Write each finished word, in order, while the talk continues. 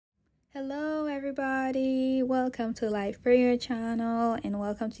Hello everybody, welcome to Life Prayer Channel and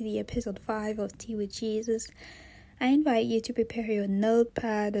welcome to the episode 5 of Tea with Jesus. I invite you to prepare your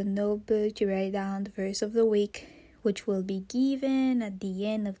notepad or notebook to write down the verse of the week, which will be given at the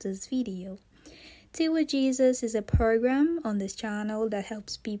end of this video. Tea with Jesus is a program on this channel that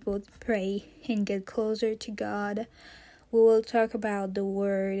helps people pray and get closer to God. We will talk about the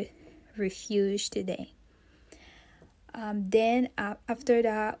word refuge today. Then after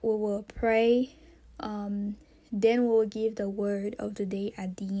that we will pray. Then we will give the word of the day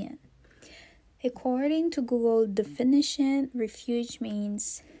at the end. According to Google definition, refuge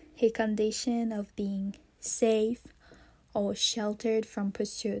means a condition of being safe or sheltered from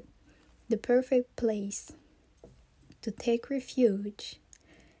pursuit. The perfect place to take refuge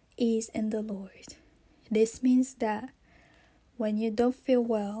is in the Lord. This means that when you don't feel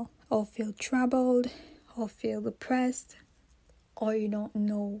well or feel troubled or feel depressed or you don't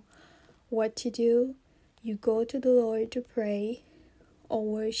know what to do, you go to the Lord to pray or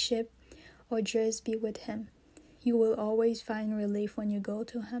worship or just be with Him. You will always find relief when you go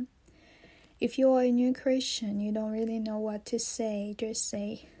to Him. If you are a new Christian, you don't really know what to say, just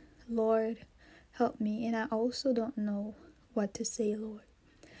say, Lord, help me. And I also don't know what to say, Lord.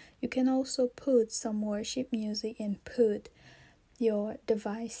 You can also put some worship music and put your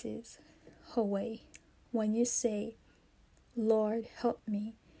devices away. When you say, Lord, help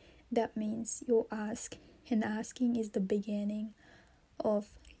me, that means you ask, and asking is the beginning of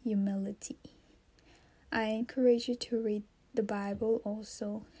humility. I encourage you to read the Bible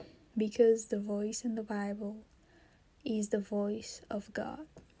also, because the voice in the Bible is the voice of God.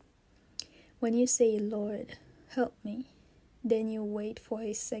 When you say, Lord, help me, then you wait for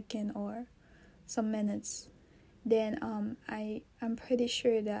a second or some minutes. Then I'm pretty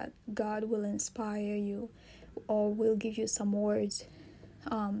sure that God will inspire you or will give you some words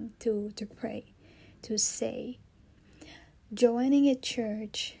to pray, to say. Joining a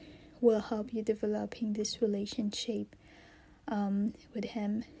church will help you developing this relationship with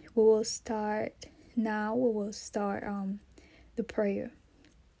Him. We will start the prayer.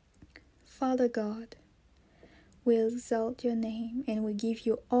 Father God, we exalt your name and we give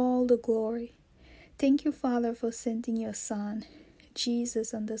you all the glory. Thank you, Father, for sending your Son,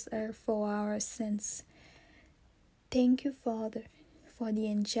 Jesus, on this earth for our sins. Thank you, Father, for the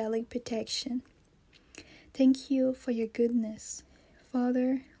angelic protection. Thank you for your goodness.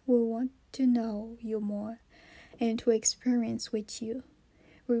 Father, we want to know you more and to experience with you.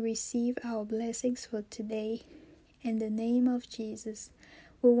 We receive our blessings for today. In the name of Jesus,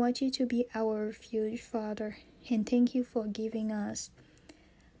 we want you to be our refuge, Father, and thank you for giving us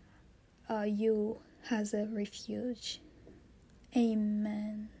you as a refuge.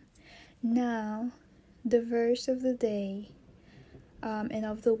 Amen. Now, the verse of the day and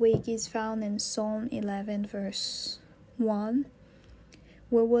of the week is found in Psalm 11 verse 1.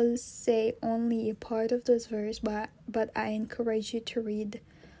 We will say only a part of this verse, but I encourage you to read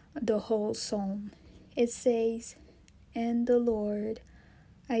the whole psalm. It says, "In the Lord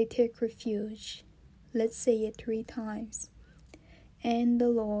I take refuge." Let's say it 3 times. "In the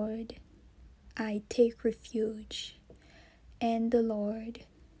Lord I take refuge. In the Lord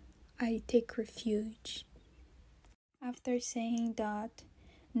I take refuge." After saying that,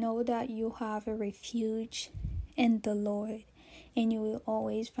 know that you have a refuge in the Lord, and you will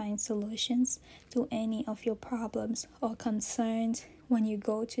always find solutions to any of your problems or concerns when you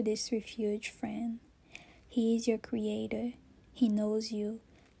go to this refuge, friend. He is your creator. He knows you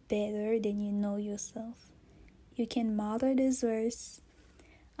better than you know yourself. You can mother this verse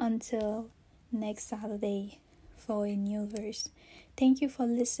until next Saturday for a new verse. Thank you for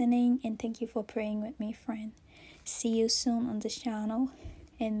listening and thank you for praying with me, friend. See you soon on this channel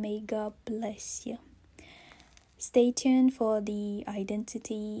and may God bless you. Stay tuned for the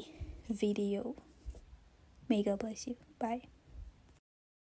identity video. May God bless you. Bye.